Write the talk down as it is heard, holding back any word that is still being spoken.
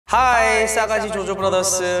하이 싸가지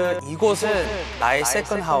조조브라더스. 이곳은 나의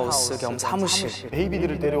세컨하우스 겸 사무실.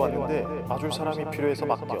 베이비들을 데려왔는데 봐줄 사람이 필요해서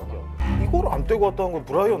맡겨. 이걸 안 떼고 왔다는 건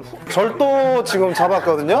브라이언. 절도 지금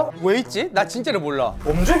잡았거든요? 왜 있지? 나 진짜로 몰라.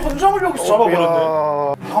 범죄 현장을 여기서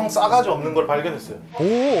잡아버렸네. 형 싸가지 없는 걸 발견했어요. 오.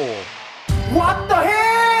 What the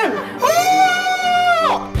hell!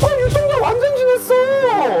 유통기한 완전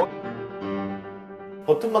지났어!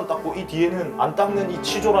 버튼만 닦고 이 뒤에는 안 닦는 이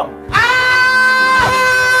치졸함.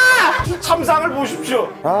 참상을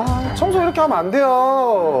보십시오. 아, 청소 이렇게 하면 안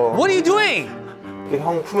돼요. What are you doing?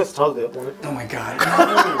 형 품에서 자도 돼요 오늘? Oh my god.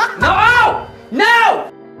 No!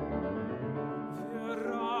 No!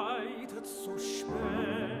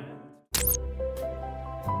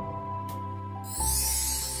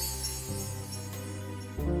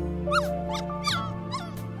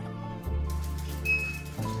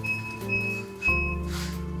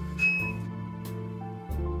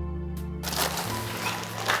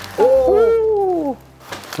 오!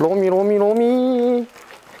 로미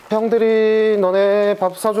형들이 너네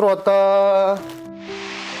밥 사주러 왔다.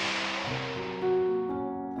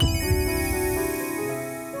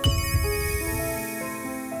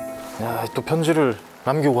 야, 또 편지를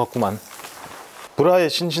남기고 갔구만. 브라의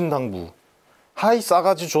신신당부. 하이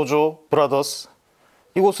싸가지 조조브라더스.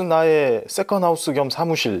 이곳은 나의 세컨하우스 겸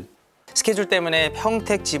사무실. 스케줄 때문에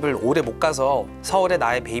평택 집을 오래 못 가서 서울에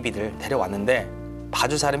나의 베이비들 데려왔는데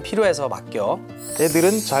봐줄 사람 필요해서 맡겨.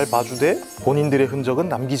 애들은 잘 봐주되 본인들의 흔적은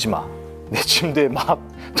남기지 마. 내 침대에 막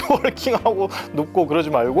트월킹하고 눕고 그러지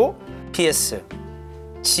말고. PS.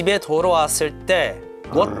 집에 돌아왔을 때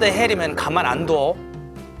What the hell이면 가만 안 둬.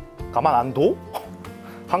 가만 안 둬?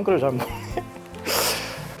 한글을 잘 모르네.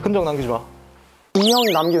 흔적 남기지 마. 이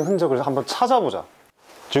형이 남긴 흔적을 한번 찾아보자.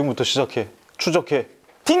 지금부터 시작해. 추적해.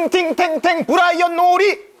 팅팅탱탱 브라이언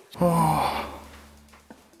놀이!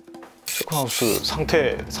 세컨하우스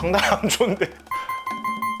상태 상당히 안 좋은데.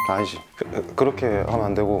 아니지. 그렇게 하면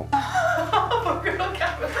안 되고.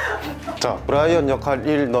 자, 브라이언 역할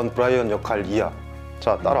 1, 넌 브라이언 역할 2야.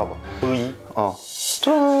 자, 따라와봐. 의?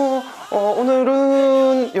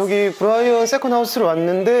 오늘은 여기 브라이언 세컨하우스로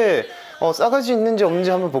왔는데 싸가지 있는지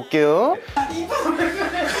없는지 한번 볼게요.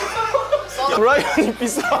 브라이언이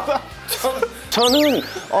비싸다. 저는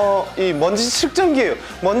이 먼지 측정기예요.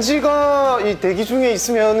 먼지가 이 대기 중에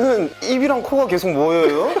있으면은 입이랑 코가 계속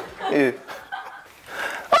모여요. 예.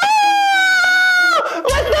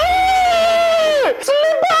 왔다!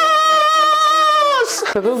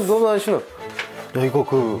 슬리퍼! 너무 안 신어. 야, 이거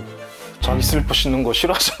자기 슬리퍼 신는 거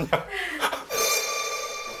싫어하잖냐?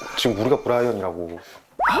 지금 우리가 브라이언이라고.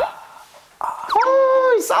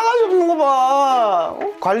 이 싸가지 없는 거 봐.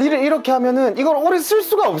 관리를 이렇게 하면은 이걸 오래 쓸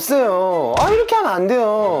수가 없어요. 이렇게 하면 안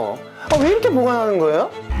돼요. 왜 이렇게 보관하는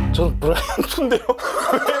거예요? 저는 브라이언 톤데요.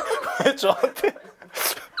 왜 저한테?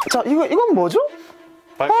 자, 이건 뭐죠?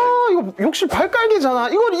 이거 욕실 발깔개잖아.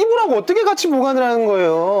 이걸 이불하고 어떻게 같이 보관을 하는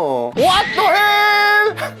거예요? What the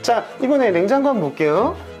hell! 자, 이번에 냉장고 한번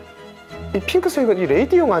볼게요. 이 핑크색은 이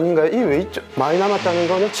레이디용 아닌가요? 이 왜 있죠? 많이 남았다는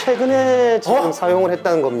거는 최근에 지금 사용을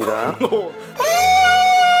했다는 겁니다.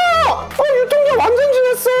 유통기한 완전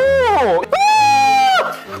지났어!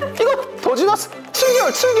 이거 더 지났어.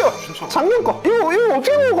 7개월. 작년 거. 이거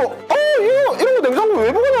어떻게 먹어? 이런 거 냉장고에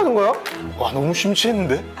왜 보관하는 거야? 와, 너무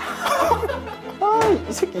심취했는데?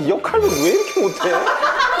 이 새끼 이 역할을 왜 이렇게 못해?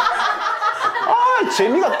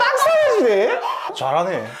 재미가 딱 사라지네.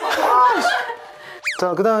 잘하네.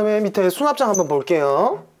 자, 그 다음에 밑에 수납장 한번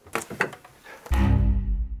볼게요.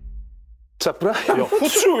 자, 브라이언. 야,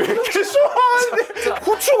 후추 왜 이렇게 좋아하는데?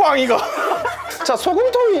 후추광이가. 자,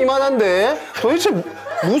 소금통이 이만한데 도대체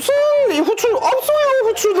무슨 이 후추 없어요.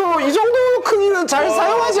 후추도 이 정도 크기는 잘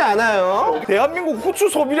사용하지 않아요. 대한민국 후추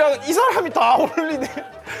소비량 이 사람이 다 어울리네.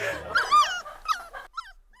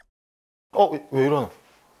 왜 이러나?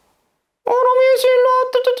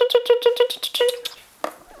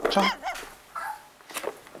 자,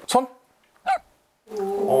 손.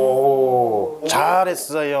 오,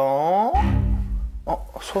 잘했어요.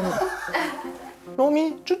 손.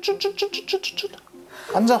 로미, 쭈쭈쭈쭈쭈쭈쭈.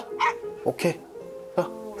 앉아. 오케이. 자,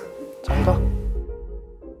 잘 가.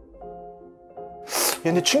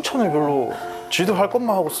 얘네 칭찬을 별로 지들 할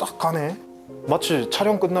것만 하고 싹 가네. 마치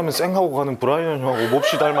촬영 끝나면 쌩하고 가는 브라이언 형하고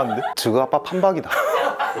몹시 닮았는데? 저거 아빠 판박이다.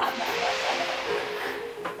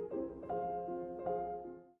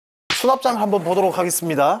 수납장을 한번 보도록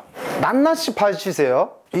하겠습니다. 낱낱이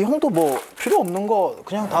파주세요. 이 형도 뭐 필요 없는 거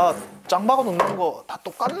그냥 다 짱 박아 놓는 거 다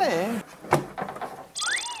똑같네.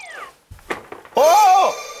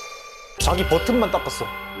 자기 버튼만 닦았어.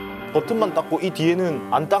 버튼만 닦고 이 뒤에는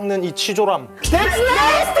안 닦는 이 치졸함. That's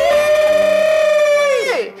nasty!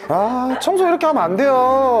 아, 청소 이렇게 하면 안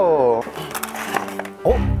돼요.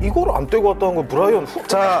 이거를 안 떼고 왔다는 건 브라이언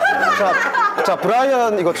자,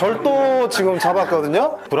 브라이언 이거 절도 지금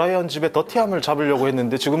잡았거든요. 브라이언 집에 더티함을 잡으려고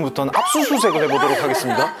했는데 지금부터는 압수수색을 해보도록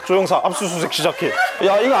하겠습니다. 조영사 압수수색 시작해.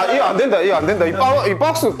 야, 이거 안 된다. 이거 안 된다. 이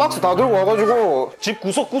박스 다 들고 와가지고. 집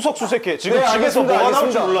구석구석 수색해. 지금 네, 집에서 알겠습니다. 뭐가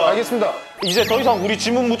나올지 알겠습니다. 몰라. 알겠습니다. 이제 더 이상 우리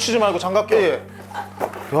지문 묻히지 말고 장갑 껴. 예.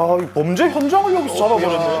 야, 이 범죄 현장을 여기서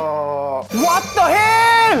잡아버렸네. What the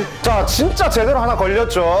hell! 자, 진짜 제대로 하나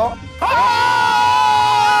걸렸죠.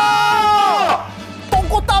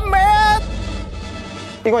 똥꼬땀맨!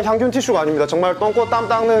 이건 향균 티슈가 아닙니다. 정말 똥꼬 땀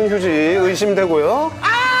닦는 휴지 의심되고요.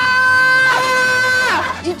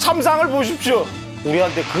 이 참상을 보십시오.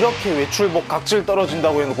 우리한테 그렇게 외출복 각질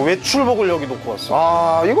떨어진다고 해놓고 외출복을 여기 놓고 왔어.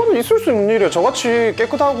 아, 이거는 있을 수 있는 일이에요. 저같이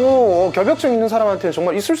깨끗하고 결벽증 있는 사람한테는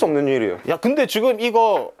정말 있을 수 없는 일이에요. 야, 근데 지금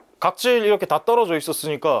이거 각질 이렇게 다 떨어져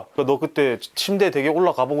있었으니까 너 그때 침대 되게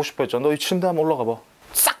올라가 보고 싶어 했잖아. 너 이 침대 한번 올라가 봐.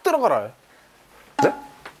 싹 들어가라. 네?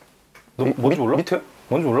 너 뭔지 몰라? 밑에?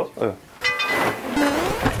 뭔지 몰라? 네.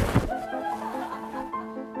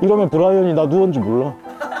 이러면 브라이언이 나 누웠는지 몰라.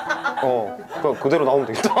 그대로 나오면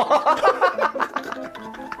되겠다.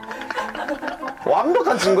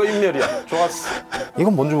 완벽한 증거인멸이야. 좋았어.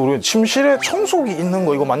 이건 뭔지 모르겠는데 침실에 청소기 있는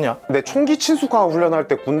거 이거 맞냐? 근데 총기 친숙화 훈련할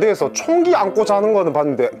때 군대에서 총기 안고 자는 거는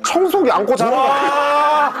봤는데 청소기 안고 자는 거.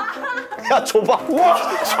 야, 줘봐. 우와!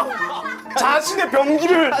 자신의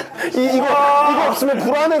병기를 이거 없으면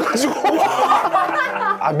불안해가지고.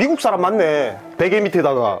 아, 미국 사람 맞네. 베개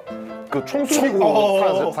밑에다가 그 총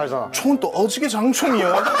숨기고 살잖아. 총은 또 어지게 장총이야.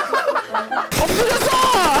 엎드렸어!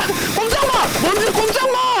 꼼짝마! 뭔지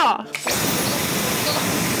꼼짝마!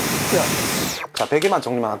 자, 베개만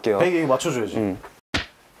정리만 할게요. 베개 맞춰줘야지.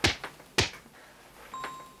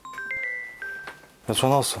 야,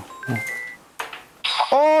 전화 왔어.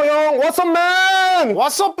 형, what's up, man?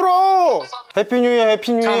 What's up, bro? 해피 뉴 이어,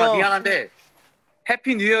 해피 뉴 잠깐만 이어. 미안한데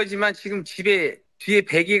해피 뉴이어지만 지금 집에 뒤에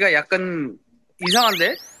베개가 약간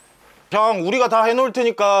이상한데? 형, 우리가 다 해놓을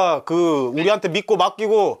테니까 그 우리한테 믿고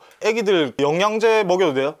맡기고 애기들 영양제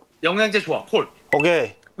먹여도 돼요? 영양제 좋아 콜.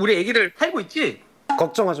 오케이. 우리 애기를 팔고 있지?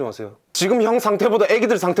 걱정하지 마세요. 지금 형 상태보다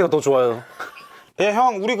애기들 상태가 더 좋아요. 예,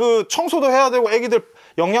 형, 우리 그 청소도 해야 되고 애기들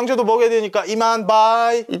영양제도 먹여야 되니까 이만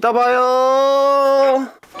바이. 이따 봐요.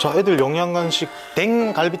 자, 애들 영양 간식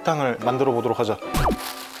땡 갈비탕을 만들어 보도록 하자.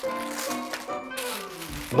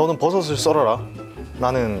 너는 버섯을 썰어라.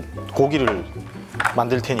 나는 고기를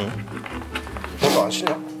만들 테니. 버섯 안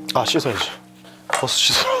씻냐? 아, 씻어야지. 버섯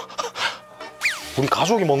씻어. 우리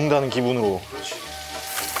가족이 먹는다는 기분으로.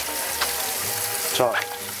 자,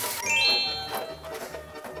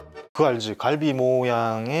 그거 알지? 갈비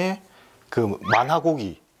모양의 그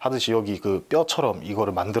만화고기 하듯이 여기 그 뼈처럼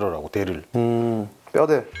이거를 만들어라고, 대를.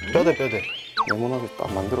 뼈대. 뼈대. 네모나게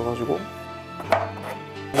딱 만들어가지고.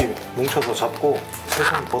 이게 뭉쳐서 잡고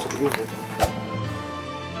세상 버섯 이으면 돼.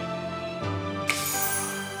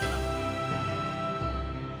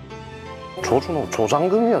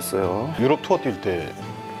 조장금이었어요. 유럽 투어 뛸 때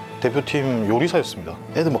대표팀 요리사였습니다.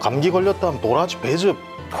 애들 뭐 감기 걸렸다 하면 도라지 배즙.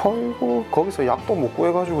 아이고, 거기서 약도 못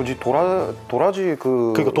구해가지고 지 도라지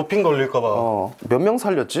그러니까 도핑 걸릴까 봐 몇 명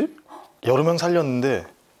살렸지? 여러 명 살렸는데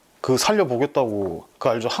그 살려보겠다고. 그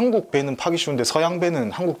알죠? 한국 배는 파기 쉬운데 서양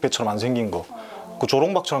배는 한국 배처럼 안 생긴 거. 그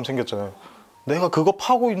조롱박처럼 생겼잖아요. 내가 그거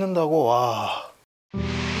파고 있는다고. 와.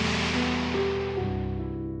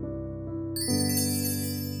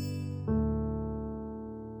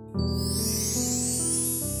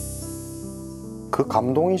 그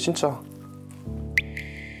감동이 진짜.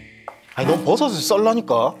 아니, 넌 버섯을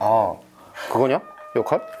썰라니까. 아, 그거냐?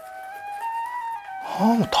 역할? 아,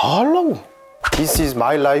 뭐 다 하려고. This is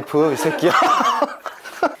my life, 이 새끼야.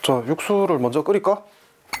 자, 육수를 먼저 끓일까?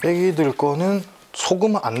 애기들 거는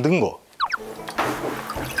소금 안 든 거.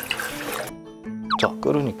 자,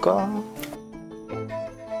 끓으니까.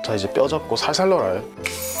 자, 이제 뼈 잡고 살살 넣어라.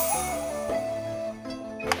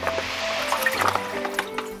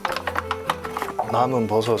 남은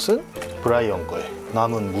버섯은 브라이언 거에,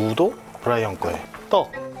 남은 무도 브라이언 거에.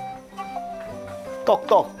 떡.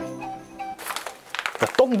 야,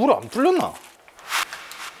 떡 물에 안 불렸나?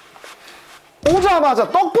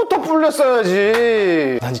 오자마자 떡부터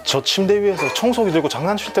불렸어야지. 난 저 침대 위에서 청소기 들고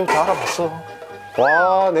장난칠 때부터 알아봤어.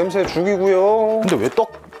 와, 냄새 죽이고요. 근데 왜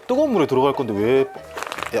뜨거운 물에 들어갈 건데 왜?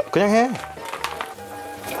 야, 그냥 해.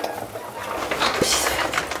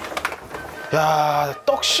 야,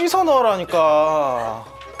 떡 씻어 넣으라니까.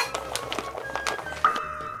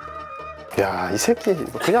 야, 이 새끼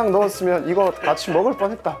그냥 넣었으면 이거 같이 먹을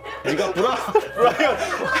뻔했다. 네가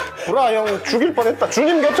브라이언 죽일 뻔했다.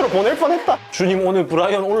 주님 곁으로 보낼 뻔했다. 주님, 오늘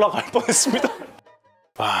브라이언 올라갈 뻔했습니다.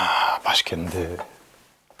 와, 좋겠는데.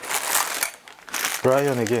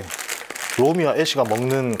 브라이언에게 로미와 애쉬가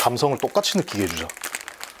먹는 감성을 똑같이 느끼게 해주자.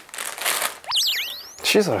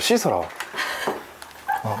 씻어라.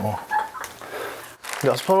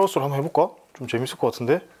 근데 아스파라거스를 한번 해볼까? 좀 재밌을 것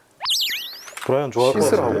같은데? 브라이언 좋아할 것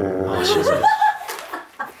같은데. 씻으라고. 아, 씻어.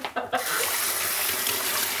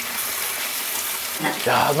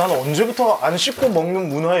 야, 난 언제부터 안 씻고 먹는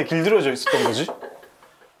문화에 길들여져 있었던 거지?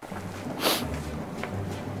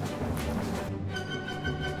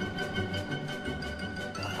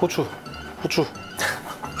 후추.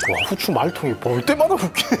 와, 후추 말통이 볼 때마다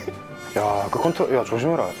웃기네. 야, 그 컨트롤, 야,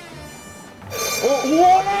 조심해라.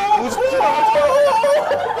 우와!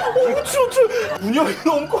 후추! 운영이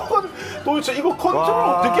너무 커가지고 도대체 이거 컨트롤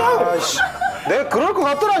어떻게 하냐? 내가 그럴 것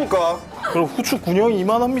같더라니까. 그럼 후추 군형이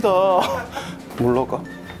이만합니다. 물 넣을까?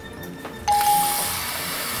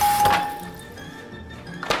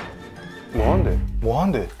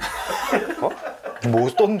 뭐한대? 어? 뭐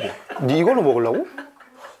떴는데? 니 이걸로 먹으려고?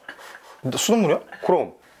 수돗물이야?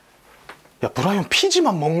 그럼. 야, 브라이언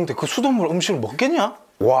피지만 먹는데 그 수돗물 음식을 먹겠냐?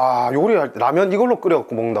 와, 요리할 때 라면 이걸로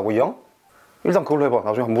끓여갖고 먹는다고, 이 형? 일단 그걸로 해봐.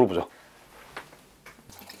 나중에 한번 물어보자.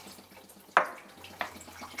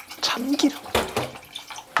 참기름.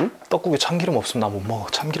 응? 떡국에 참기름 없으면 나 못 먹어.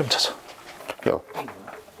 참기름 찾아. 야,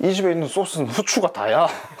 이 집에 있는 소스는 후추가 다야.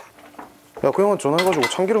 야, 그 형한테 전화해가지고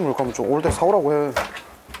참기름을 가면 좀 올 때 사오라고 해.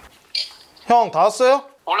 형, 다 왔어요?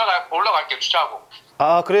 올라갈게요. 주차하고.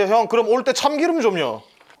 아, 그래, 형. 그럼 올 때 참기름 좀요.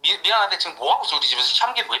 미안한데 지금 뭐 하고 있어? 우리 집에서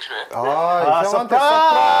참기름 왜 필요해? 아, 형한테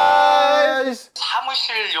서프라이즈!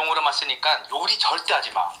 사무실용으로만 쓰니까 요리 절대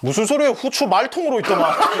하지 마. 무슨 소리예요? 후추 말통으로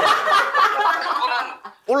있더만. 그거는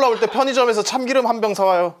올라올 때 편의점에서 참기름 한 병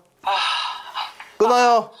사와요.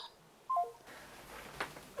 끊어요.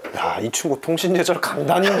 야, 이 친구 통신 예절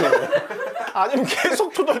강단이네. 아니면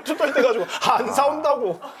계속 투덜투덜 돼가지고 안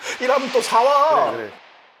사온다고. 이러면 또 사와. 그래.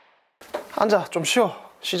 앉아, 좀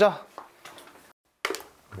쉬자.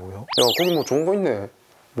 뭐야? 야, 거기 뭐 좋은 거 있네.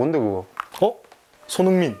 뭔데 그거? 어?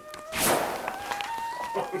 손흥민.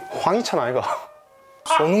 황희찬 아이가?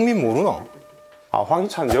 손흥민 모르나? 아,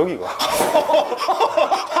 황희찬 여기가.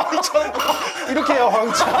 황희찬 이렇게 해요,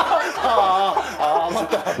 황희찬.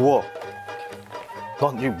 맞다. 우와.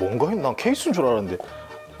 난 이게 뭔가 했? 난 케이스인 줄 알았는데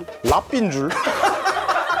라삐인 줄.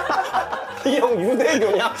 이 형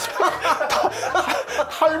유대교냐?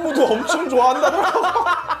 할무도 엄청 좋아한다더라고.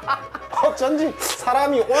 어쩐지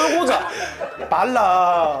사람이 올고자.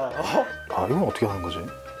 빨라. 아, 이건 어떻게 하는 거지?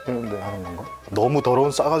 이런데 하는 건가? 너무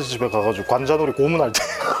더러운 싸가지 집에 가가지고 관자놀이 고문할 때.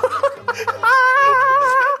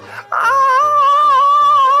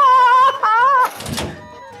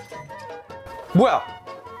 뭐야?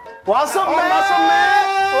 왔어, 맨!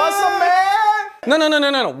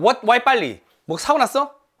 No. Why 빨리? 뭐 사고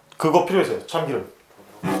났어? 그거 필요해서요, 참기름.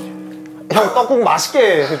 형 떡국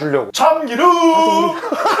맛있게 해주려고. 참기름!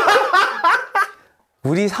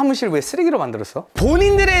 우리 사무실 왜 쓰레기로 만들었어?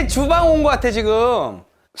 본인들의 주방 온 것 같아 지금.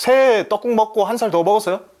 새해 떡국 먹고 한 살 더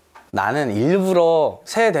먹었어요? 나는 일부러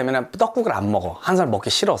새해 되면 떡국을 안 먹어. 한 살 먹기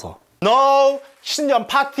싫어서. No! 신년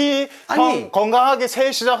파티! 아니, 형 건강하게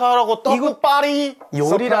새해 시작하라고 떡국 파리!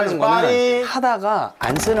 요리라는 서프라이즈 거는 파리! 하다가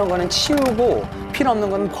안 쓰는 거는 치우고 필요 없는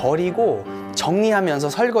거는 버리고 정리하면서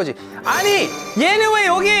설거지. 아니 얘는 왜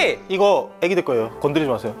여기? 이거 애기들 거예요. 건드리지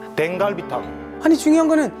마세요. 댕갈비탕. 아니 중요한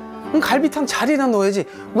거는 갈비탕 자리에다 넣어야지.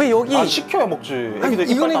 왜 여기? 아, 시켜야 먹지. 아니, 애기들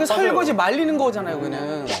이거는 이빨 이거 다 빠져요. 설거지 말리는 거잖아요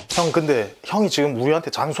그는. 형, 근데 형이 지금 우리한테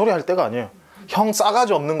잔소리 할 때가 아니에요. 형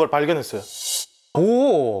싸가지 없는 걸 발견했어요.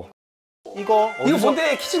 오, 이거 이거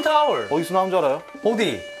뭔데? 키친타월. 어디서 나온 줄 알아요?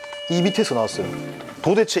 어디? 이 밑에서 나왔어요.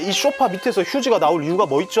 도대체 이 소파 밑에서 휴지가 나올 이유가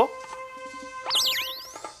뭐 있죠?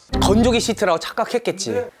 건조기 시트라고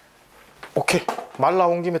착각했겠지. 오케이. 말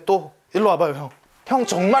나온 김에 또 일로 와봐요, 형. 형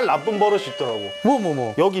정말 나쁜 버릇이 있더라고.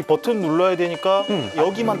 뭐. 여기 버튼 눌러야 되니까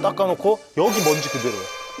여기만 닦아놓고 여기 먼지 그대로야.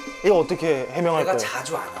 이거 어떻게 해명할 거예요?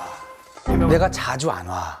 자주 안 와. 내가 자주 안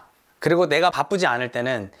와. 그리고 내가 바쁘지 않을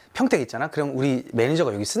때는 평택 있잖아. 그럼 우리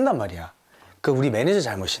매니저가 여기 쓴단 말이야. 그 우리 매니저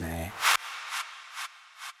잘못이네.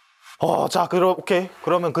 자, 그럼 오케이.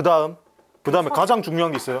 그러면 그 다음에 가장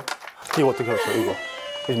중요한 게 있어요. 이거 어떻게 할까요?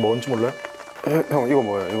 이거 뭔지 몰라요? 형 이거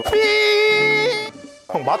뭐야? 이거.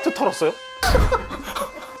 형 마트 털었어요?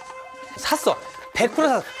 샀어. 100%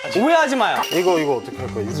 샀어. 오해하지 마요. 이거 어떻게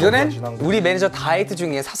할 거예요? 이거는 우리 매니저 다이어트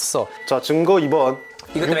중에 샀어. 자, 증거 2번.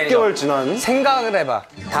 이것도 6개월 지난. 생각을 해봐.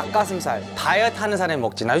 닭가슴살. 다이어트 하는 사람이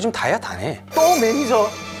먹지. 나 요즘 다이어트 안 해. 또 매니저.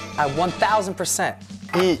 1000%.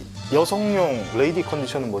 이 여성용 레이디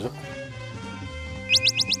컨디션은 뭐죠?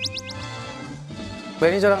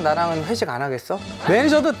 매니저랑 나랑은 회식 안 하겠어?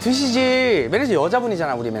 매니저도 드시지. 매니저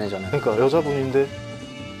여자분이잖아, 우리 매니저는. 그러니까 여자분인데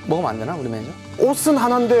먹으면 안 되나 우리 매니저? 옷은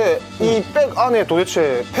하나인데 이 백 안에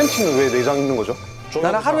도대체 팬티는 왜 내장 있는 거죠?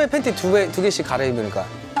 나는 하루에 팬티 두 개씩 갈아입으니까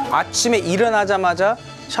아침에 일어나자마자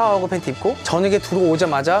샤워하고 팬티 입고 저녁에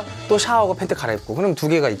들어오자마자 또 샤워하고 팬티 갈아입고 그럼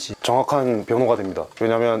 2개가 있지. 정확한 변호가 됩니다.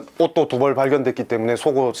 왜냐면 옷도 2벌 발견됐기 때문에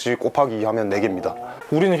속옷이 곱하기 하면 4개입니다.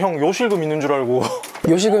 우리는 형 요실금 있는 줄 알고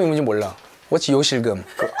요실금이 뭔지 몰라. What's 요실금?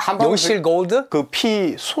 요실 골드? 그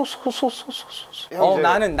피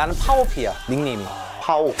나는 파워피야 닉네임이.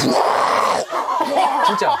 파오.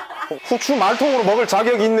 진짜. 후추 말통으로 먹을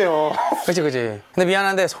자격이 있네요. 그치. 근데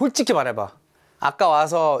미안한데 솔직히 말해봐. 아까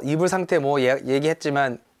와서 이불 상태 뭐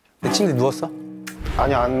얘기했지만 내 침대 누웠어?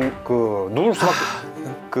 아니 누울 수밖에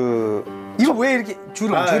이거 왜 이렇게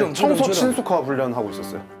주름 청소 친숙화 훈련하고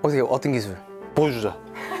있었어요. 어떤 기술? 보여주자.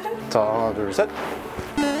 자, 하나, 둘, 셋.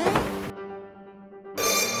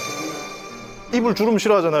 이불 주름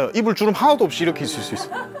싫어하잖아요. 이불 주름 하나도 없이 이렇게 있을 수 있어.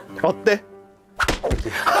 어때?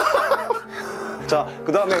 자,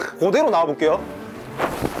 그 다음에 그대로 나와볼게요.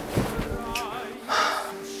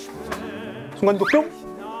 순간 이거 뿅?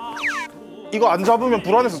 이거 안 잡으면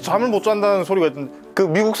불안해서 잠을 못 잔다는 소리가 있던데. 그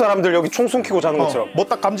미국 사람들 여기 총 숨기고 자는 것처럼. 뭐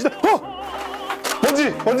딱 감지돼.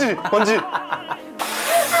 먼지.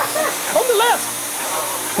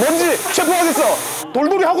 먼지 체포하겠어.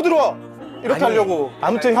 돌돌이 하고 들어와. 이렇게 하려고.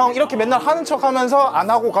 아무튼 형 이렇게 맨날 하는 척하면서 안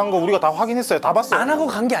하고 간 거 우리가 다 확인했어요. 다 봤어. 안 하고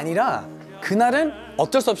간 게 아니라 그날은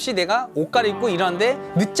어쩔 수 없이 내가 옷 갈아입고 일어났는데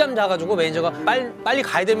늦잠 자가지고 매니저가 빨리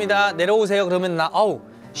가야 됩니다. 내려오세요. 그러면 나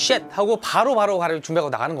쉣 하고 바로 갈아입고 준비하고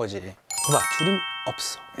나가는 거지. 봐 주름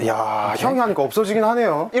없어. 야, 형이 하니까 없어지긴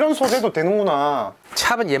하네요. 이런 소재도 되는구나.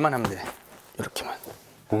 샵은 얘만 하면 돼. 이렇게만.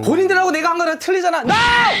 본인들하고 내가 한 거랑 틀리잖아. No!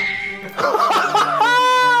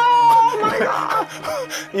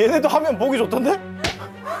 얘네도 하면 보기 좋던데?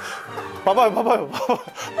 봐봐요. 보기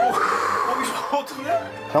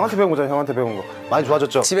좋던데? 형한테 배운 거잖아, 형한테 배운 거. 많이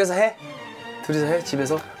좋아졌죠? 집에서 해? 둘이서 해?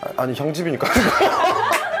 집에서? 아니, 형 집이니까.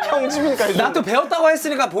 형 집이니까. 나 또 배웠다고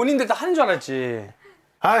했으니까 본인들 다 하는 줄 알았지.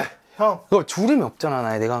 아이 형. 그거 주름이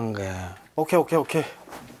없잖아, 내가 한 게. 오케이.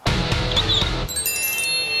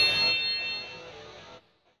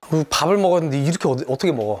 밥을 먹었는데 이렇게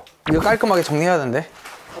어떻게 먹어? 이거 깔끔하게 정리해야 되는데.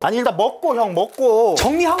 아니 일단 먹고 형 먹고.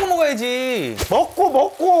 정리하고 먹어야지.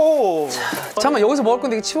 먹고. 잠깐만 여기서 먹을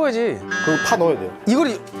건데 이거 치워야지. 그 파 넣어야 돼요.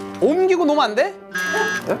 이걸 옮기고 놓으면 안 돼?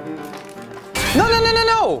 네?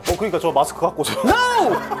 No! 그러니까 저 마스크 갖고 오세요.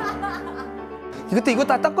 No! 이거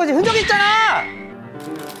다 닦아야지. 흔적 있잖아!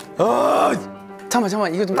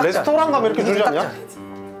 잠깐만 이거 좀 닦자. 레스토랑 가면 이렇게 이거 주지 좀 않냐? 닦자.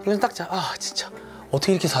 이거 좀 닦자. 진짜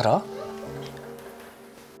어떻게 이렇게 살아?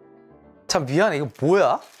 참 미안해. 이거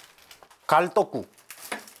뭐야? 갈떡국.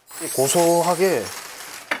 고소하게.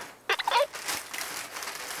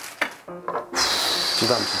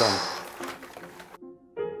 지단.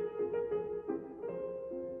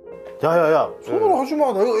 야야야 손으로 하지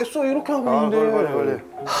마. 내가 애써 이렇게 하고 있는데. 빨리.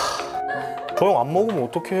 저 형 안 먹으면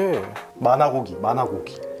어떡해. 만화고기.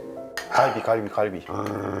 갈비.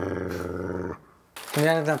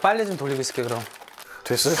 미안해. 일단 빨래 좀 돌리고 있을게 그럼.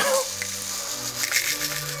 됐어요?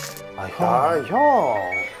 형.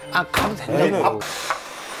 가도 된다고.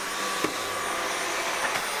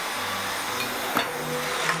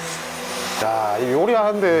 자, 이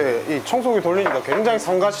요리하는데 이 청소기 돌리니까 굉장히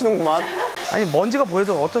성가시는구만. 아니 먼지가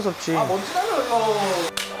보여도 어쩔 수 없지.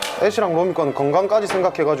 애쉬랑 로미 건 건강까지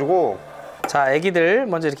생각해가지고. 자, 애기들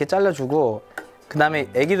먼저 이렇게 잘라주고 그 다음에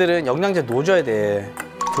애기들은 영양제 넣어줘야 돼.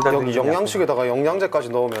 여기 영양식에다가 영양제까지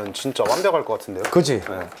넣으면 진짜 완벽할 것 같은데요? 그치?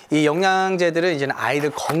 네. 이 영양제들은 이제는 아이들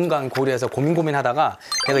건강 고려해서 고민하다가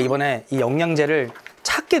내가 이번에 이 영양제를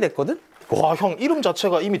찾게 됐거든? 와, 형 이름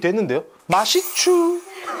자체가 이미 됐는데요? 마시추.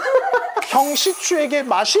 형 시추에게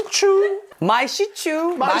마시추.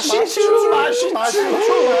 마시추. 마시추.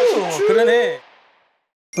 그러네.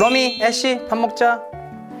 러미, 애쉬 밥 먹자.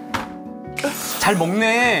 잘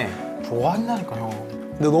먹네. 좋아한다니까 형.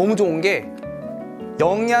 근데 너무 좋은 게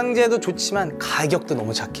영양제도 좋지만 가격도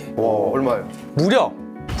너무 착해. 와, 얼마예요? 무려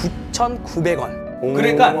 9,900원.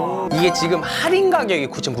 그러니까 이게 지금 할인 가격이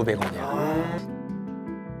 9,900원이야.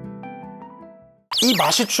 이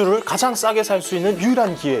마시추를 가장 싸게 살 수 있는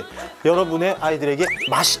유일한 기회. 여러분의 아이들에게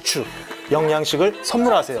마시추 영양식을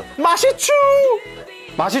선물하세요. 마시추!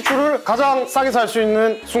 마시추를 가장 싸게 살 수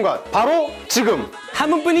있는 순간 바로 지금. 한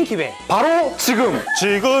번뿐인 기회. 바로 지금.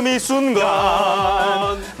 지금 이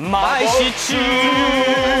순간 마시추.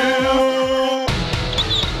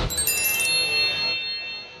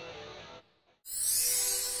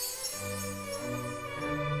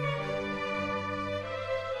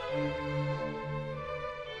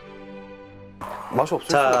 맛이 없을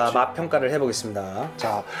수 자, 없지. 맛 평가를 해보겠습니다.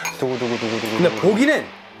 자, 두구두구두구두구. 근데 보기는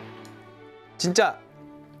진짜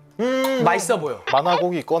맛있어 보여.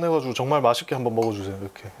 만화고기 꺼내가지고 정말 맛있게 한번 먹어주세요.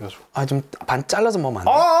 이렇게 해가지고. 아 좀 반 잘라서 먹으면 안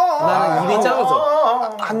돼? 나는 입이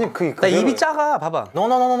작아서. 한입 그. 나 입이 작아. 봐봐.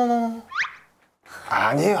 노노노노노노.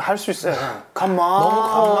 아니에요, 할 수 있어요. 컴만. 너무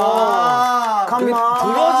커. 그게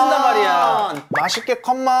들어진단 말이야. 맛있게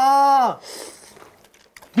컴마.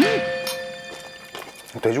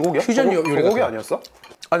 돼지고기야? 퓨전 요리 소고기 같아. 아니었어?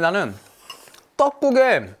 아니 나는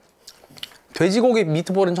떡국에 돼지고기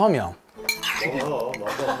미트볼은 처음이야.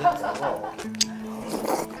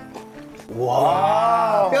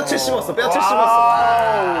 와. 뼈채 씹었어, 뼈채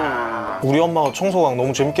씹었어. 우리 엄마가 청소광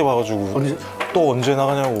너무 재밌게 봐가지고 또 언제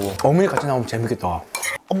나가냐고. 어머니 같이 나오면 재밌겠다.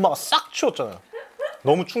 엄마가 싹 치웠잖아요.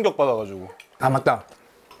 너무 충격받아가지고. 아 맞다.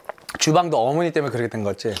 주방도 어머니 때문에 그렇게 된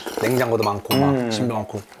거지. 냉장고도 많고 막 신도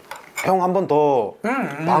많고. 형 한 번 더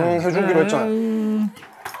방해주기로 했잖아.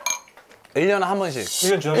 1년에 한 번씩.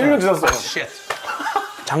 1년 지났어요. 1년 지났어요. 쉣.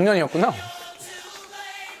 작년이었구나.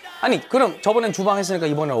 아니 그럼 저번엔 주방 했으니까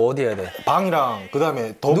이번엔 어디 해야 돼? 방이랑 그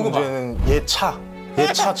다음에 더 누구 문제는 얘 차.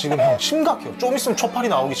 얘 차 지금 형 심각해요. 좀 있으면 초팔이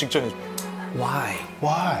나오기 직전이죠. Why?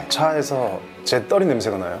 와, 차에서 제 떨린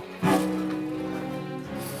냄새가 나요.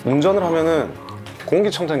 운전을 하면은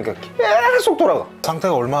공기청정기가 계속 돌아가.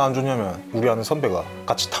 상태가 얼마나 안 좋냐면 우리 아는 선배가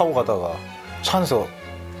같이 타고 가다가 차 안에서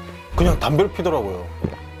그냥 담배를 피더라고요.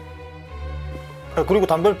 그리고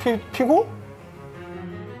담배를 피고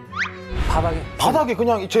바닥에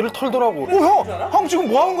그냥 이 쟤를 털더라고. 형 지금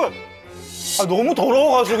뭐 하는 거야? 아, 너무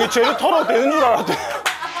더러워가지고 이 쟤를 털어도 되는 줄 알았대.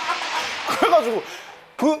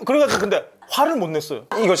 그래가지고 근데 화를 못 냈어요.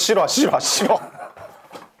 이거 싫어.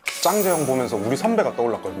 짱제 형 보면서 우리 선배가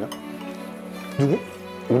떠올랐거든요. 누구?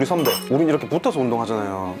 우리 선배. 우린 이렇게 붙어서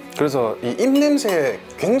운동하잖아요. 그래서 이 입냄새에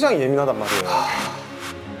굉장히 예민하단 말이에요.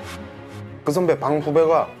 그 선배 방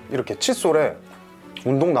후배가 이렇게 칫솔에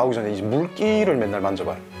운동 나오기 전에 이제 물기를 맨날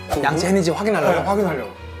만져봐요. 양치 했는지 확인하려고? 확인하려고.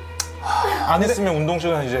 안 했으면 운동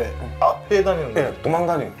시간 이제 피해 다니는 거예요. 네,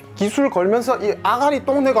 도망다니. 기술 걸면서 이 아가리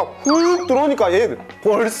똥내가 훌 들어오니까 얘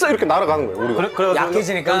벌써 이렇게 날아가는 거예요, 우리가. 그래가지고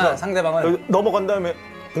약해지니까 상대방은 여기 넘어간 다음에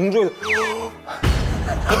공중에서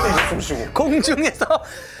그때 이제 숨 쉬고. 공중에서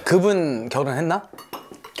그분 결혼했나?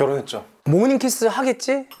 결혼했죠. 모닝 키스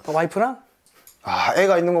하겠지? 와이프랑? 아,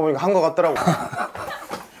 애가 있는 거 보니까 한 거 같더라고.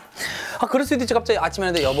 아 그럴 수도 있지. 갑자기 아침에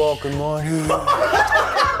하는데 여보 굿모닝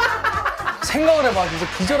생각을 해봐. 진짜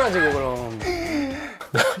기절하지 그럼.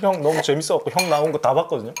 형 너무 재밌어갖고 형 나온 거 다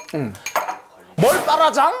봤거든요. 뭘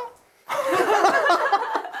따라장?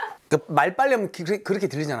 그 말 빨리 하면 그렇게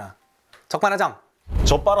들리잖아. 적반하장.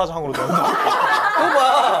 젖바라장으로 나온다.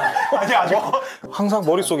 봐. 아니 아직 항상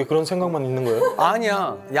머릿속에 그런 생각만 있는 거예요?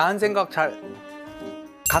 아니야. 야한 생각 잘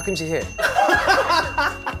가끔씩 해.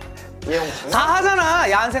 다 하잖아.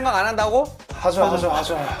 야한 생각 안 한다고? 하죠.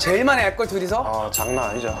 제일 많이 할 걸 둘이서? 아, 장난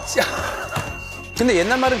아니죠. 근데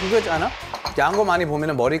옛날 말은 그거지 않아? 야한 거 많이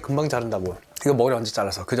보면 머리 금방 자른다고. 이거 머리 언제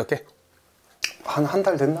잘라서? 그저께? 한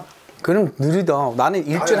달 됐나? 그럼 느리다. 나는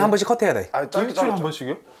일주일에 한 번씩 컷해야 돼. 아, 일주일에 한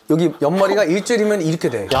번씩이요? 여기 옆머리가 일주일이면 이렇게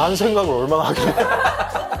돼. 야한 생각을 얼마나 하길래.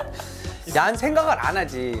 야한 생각을 안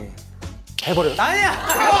하지. 해버려. 아니야!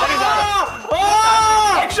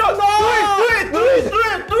 액션!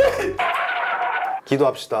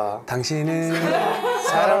 기도합시다. 당신은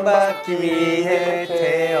사랑받기 위해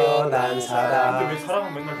태어난 사람. 왜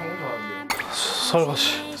사람은 맨날 형 혼자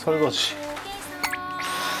하는데요? 설거지.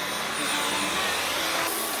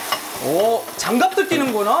 오, 장갑도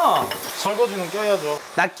끼는구나. 설거지는 껴야죠.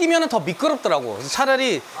 나 끼면 더 미끄럽더라고. 그래서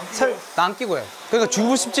차라리 나 안 끼고 해. 그러니까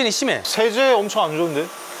주부십진이 심해. 세제 엄청 안 좋은데?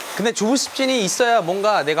 근데 주부십진이 있어야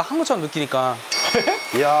뭔가 내가 한 것처럼 느끼니까.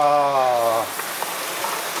 이야.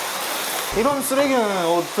 이런 쓰레기는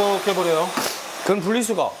어떻게 버려요? 그건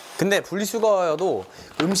분리수거. 근데 분리수거여도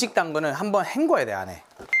음식 담그는 한번 헹궈야 돼, 안에.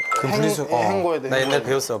 그 헹궈야 돼, 나 옛날에 헹궈야 돼.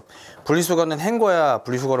 배웠어. 분리수거는 헹궈야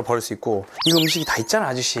분리수거를 버릴 수 있고. 이거 음식이 다 있잖아,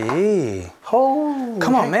 아저씨. Come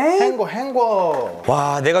on, man. 헹궈.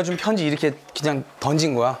 와, 내가 준 편지 이렇게 그냥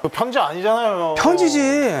던진 거야. 그 편지 아니잖아요. 편지지.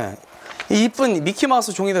 이 이쁜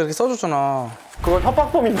미키마우스 종이다 이렇게 써줬잖아. 그걸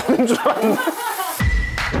협박범이 보낸 줄 알았는데.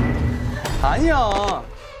 아니야.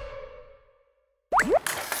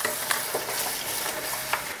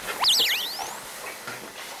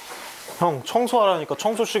 형 청소하라니까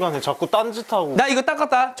청소 시간에 자꾸 딴짓하고. 나 이거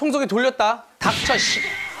닦았다. 청소기 돌렸다. 닥쳐, 씨.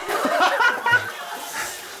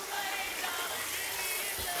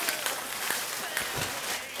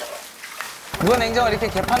 누가 냉장고를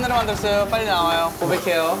이렇게 개판으로 만들었어요? 빨리 나와요.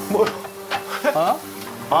 고백해요. 뭐? 어?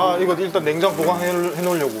 아 이거 일단 냉장 보관해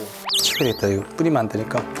놓으려고. 치우겠다. 이거 뿌리면 안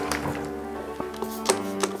되니까.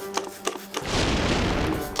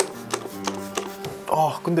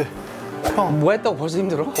 아 근데 형. 뭐 했다고 벌써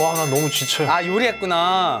힘들어? 와, 나 너무 지쳐요. 아,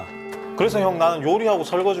 요리했구나. 그래서 형, 나는 요리하고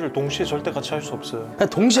설거지를 동시에 절대 같이 할 수 없어요. 그냥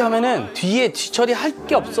동시에 하면은 뒤에 뒤처리 할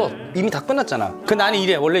게 없어. 이미 다 끝났잖아. 그 나는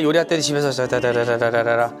이래. 원래 요리할 때 집에서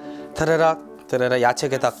다라라라라라 타라락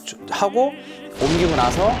야채게 딱 하고 옮기고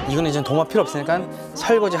나서 이거는 이제 도마 필요 없으니까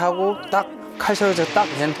설거지하고 딱 칼 설거지 딱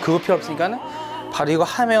그냥 그거 필요 없으니까는 바로 이거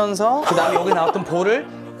하면서 그 다음에 여기 나왔던 볼을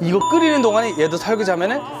이거 끓이는 동안에 얘도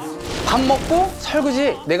설거지하면은 밥 먹고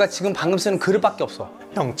설거지. 내가 지금 방금 쓰는 그릇밖에 없어.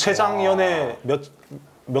 형, 최장연애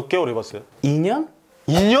몇 개월 해봤어요? 2년?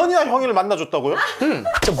 2년이나 형이를 만나줬다고요? 응.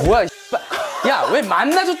 저 뭐야? 야, 왜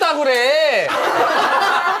만나줬다고 그래?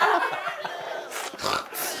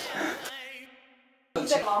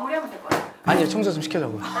 이제 마무리하면 될 거야. 아니요, 청소 좀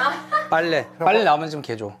시켜려고. 빨래 나오면 좀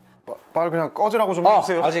개줘. 빨리 그냥 꺼지라고 좀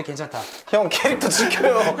해주세요. 아직 괜찮다. 형, 캐릭터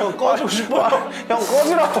지켜요. 형, 꺼지고 싶어요. 형,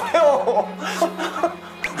 꺼지라고 해요.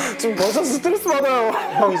 지금 벌써 스트레스 받아요.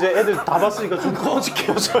 형, 이제 애들 다 봤으니까 좀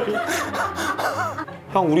꺼질게요, 저희.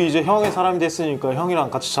 형, 우리 이제 형의 사람이 됐으니까 형이랑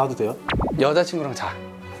같이 자도 돼요? 여자친구랑 자.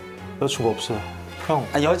 여자친구 없어요. 형.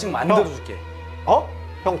 아, 여자친구 만들어줄게. 어?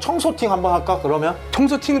 형, 청소팅 한번 할까, 그러면?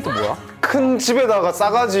 청소팅은 또 뭐야? 큰 집에다가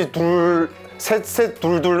싸가지 셋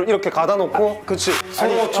둘 이렇게 가다 놓고 그치.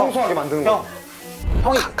 서로 청소하게 만드는 거.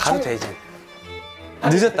 형이 가도 돼, 이제.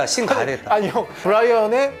 늦었다. 시간 가야 되겠다. 아니, 형,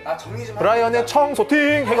 브라이언의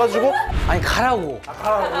청소팅 해가지고. 아니, 가라고.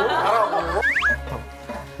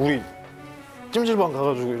 우리 찜질방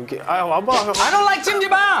가가지고 이렇게 와봐 형. I don't like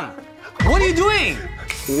찜질방! What are you doing?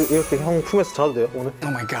 이렇게 형 품에서 자도 돼요 오늘? Oh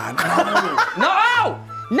my god. No!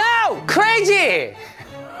 No! Crazy!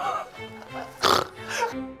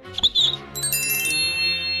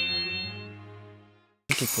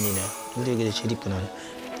 이쁜이네. 우리에게 제일 이쁜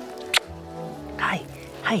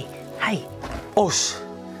아이. 하이. 오우씨.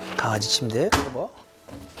 강아지 침대. 봐.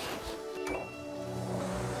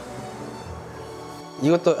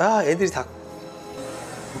 이것도 애들이 다.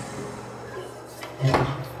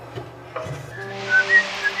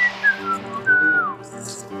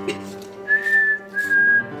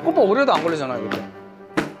 오빠 오래도 안 걸리잖아 이거.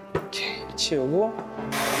 이렇게 치우고.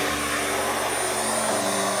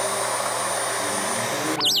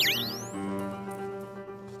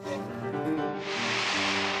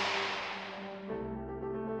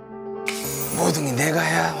 모든 게 내가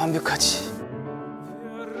해야 완벽하지.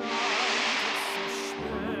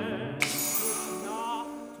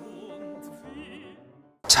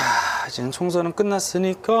 자, 이제는 청소는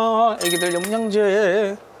끝났으니까 애기들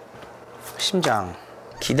영양제 심장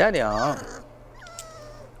기다려.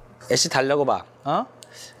 애쉬 달라고 봐. 어?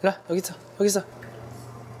 일로 와, 여기 있어.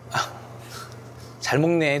 잘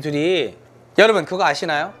먹네 둘이. 여러분 그거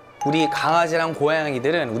아시나요? 우리 강아지랑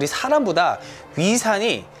고양이들은 우리 사람보다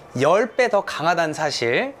위산이 10배 더 강하다는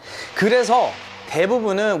사실. 그래서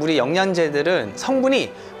대부분은 우리 영양제들은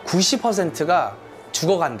성분이 90%가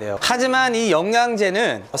죽어간대요. 하지만 이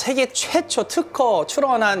영양제는 세계 최초 특허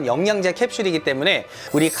출원한 영양제 캡슐이기 때문에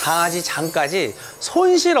우리 강아지 장까지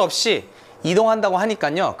손실 없이 이동한다고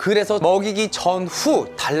하니까요. 그래서 먹이기 전후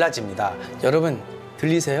달라집니다. 여러분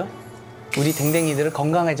들리세요? 우리 댕댕이들을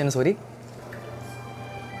건강해지는 소리?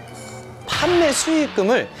 판매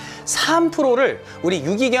수익금을 3%를 우리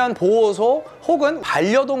유기견 보호소 혹은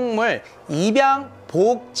반려동물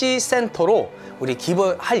입양복지센터로 우리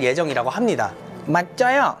기부할 예정이라고 합니다.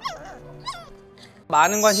 맞죠요?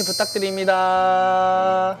 많은 관심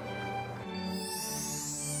부탁드립니다.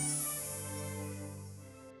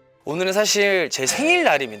 오늘은 사실 제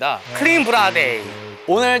생일날입니다. 클린 브라데이.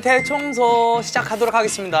 오늘 대청소 시작하도록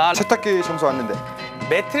하겠습니다. 세탁기 청소 왔는데.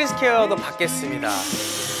 매트리스 케어도 받겠습니다.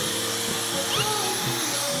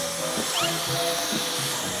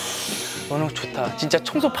 오늘 좋다. 진짜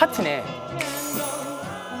청소 파티네.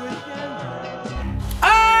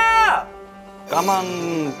 아!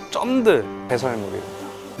 까만 쩐드 배설물이.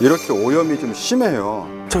 이렇게 오염이 좀 심해요.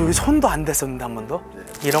 저 여기 손도 안 댔었는데 한 번도?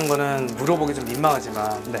 이런 거는 물어보기 좀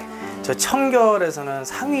민망하지만 저 청결에서는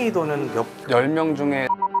상위도는 10명 중에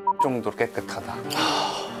정도로 깨끗하다.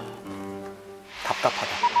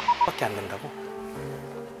 답답하다. 밖에 안 된다고?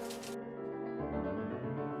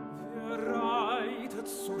 reitet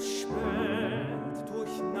so spät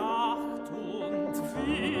durch Nacht und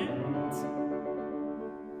Wind.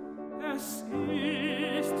 Es